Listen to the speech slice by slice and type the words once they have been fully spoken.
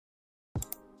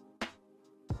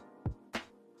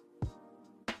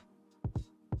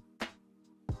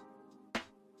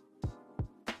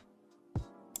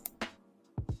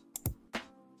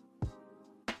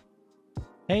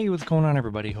Hey, what's going on,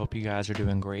 everybody? Hope you guys are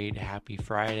doing great. Happy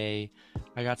Friday.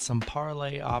 I got some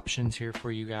parlay options here for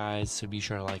you guys, so be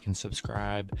sure to like and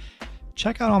subscribe.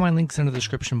 Check out all my links in the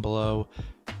description below.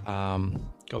 Go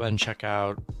ahead and check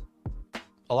out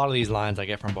a lot of these lines I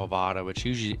get from Bovada, which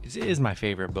usually is my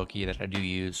favorite bookie that I do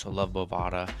use, so love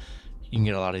Bovada. You can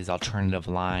get a lot of these alternative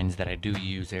lines that I do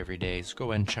use every day, so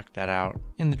go ahead and check that out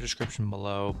in the description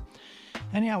below.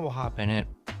 And yeah, we'll hop in it.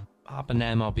 Hop into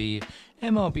MLB.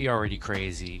 MLB already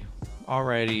crazy.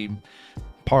 Already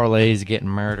parlays getting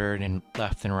murdered and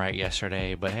left and right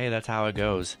yesterday. But hey, that's how it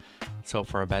goes. Let's hope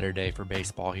for a better day for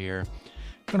baseball here.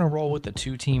 Gonna roll with the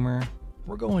two-teamer.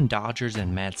 We're going Dodgers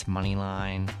and Mets money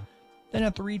line. Then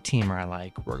a three-teamer I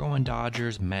like. We're going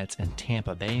Dodgers, Mets, and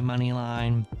Tampa Bay money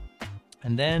line.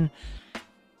 And then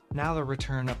now the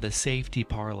return of the safety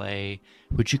parlay,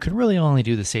 which you can really only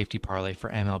do the safety parlay for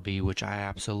MLB, which I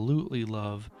absolutely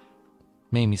love.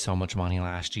 Made me so much money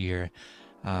last year.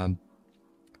 And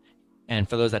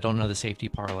for those that don't know the safety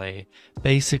parlay,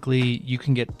 basically you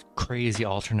can get crazy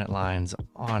alternate lines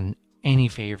on any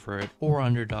favorite or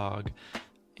underdog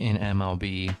in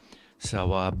MLB.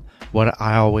 So what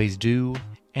I always do,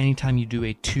 anytime you do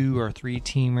a 2 or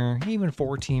 3-teamer, even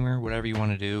 4-teamer, whatever you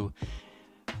want to do,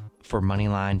 for money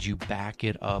lines, you back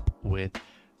it up with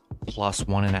plus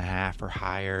 1.5 or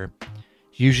higher.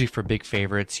 Usually for big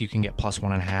favorites, you can get plus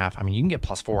 1.5. I mean, you can get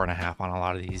plus 4.5 on a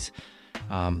lot of these.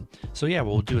 So yeah,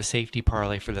 we'll do a safety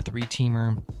parlay for the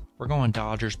 3-teamer. We're going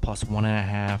Dodgers plus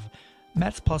 1.5,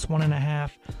 Mets plus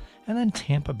 1.5, and then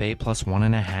Tampa Bay plus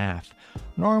 1.5.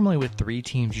 Normally with 3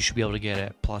 teams, you should be able to get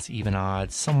it plus even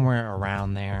odds, somewhere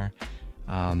around there.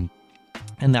 And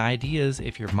the idea is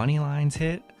if your money lines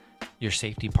hit, your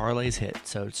safety parlays hit.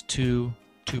 So it's two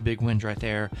big wins right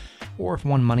there. Or if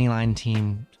one money line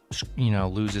team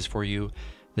loses for you,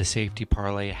 the safety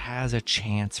parlay has a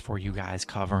chance for you guys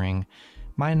covering.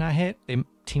 Might not hit, the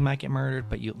team might get murdered,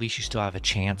 but at least you still have a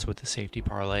chance with the safety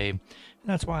parlay, and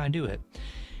that's why I do it.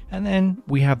 And then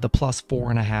we have the plus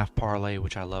 4.5 parlay,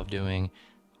 which I love doing.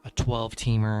 A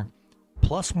 12-teamer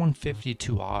plus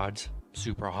 152 odds,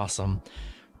 super awesome.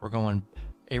 We're going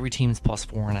every team's plus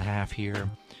 4.5 here.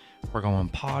 We're going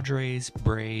Padres,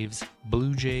 Braves,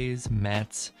 Blue Jays,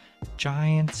 Mets,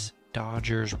 Giants,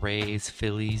 Dodgers, Rays,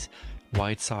 Phillies,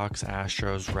 White Sox,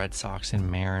 Astros, Red Sox,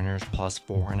 and Mariners plus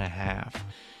 4.5.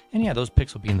 And yeah, those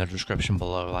picks will be in the description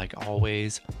below. Like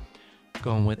always,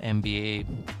 going with NBA,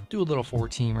 do a little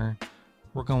 4-teamer.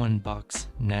 We're going Bucks,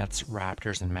 Nets,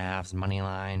 Raptors, and Mavs money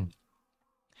line.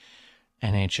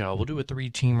 NHL, we'll do a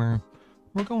 3-teamer.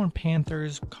 We're going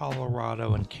Panthers,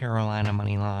 Colorado, and Carolina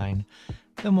money line.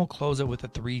 Then we'll close it with a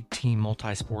 3-team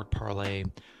multi-sport parlay.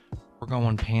 We're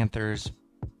going Panthers,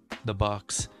 the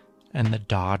Bucks, and the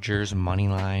Dodgers money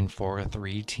line for a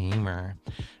 3-teamer.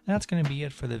 That's going to be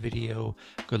it for the video.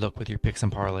 Good luck with your picks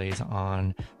and parlays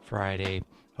on Friday.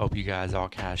 Hope you guys all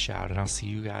cash out, and I'll see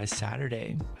you guys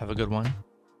Saturday. Have a good one.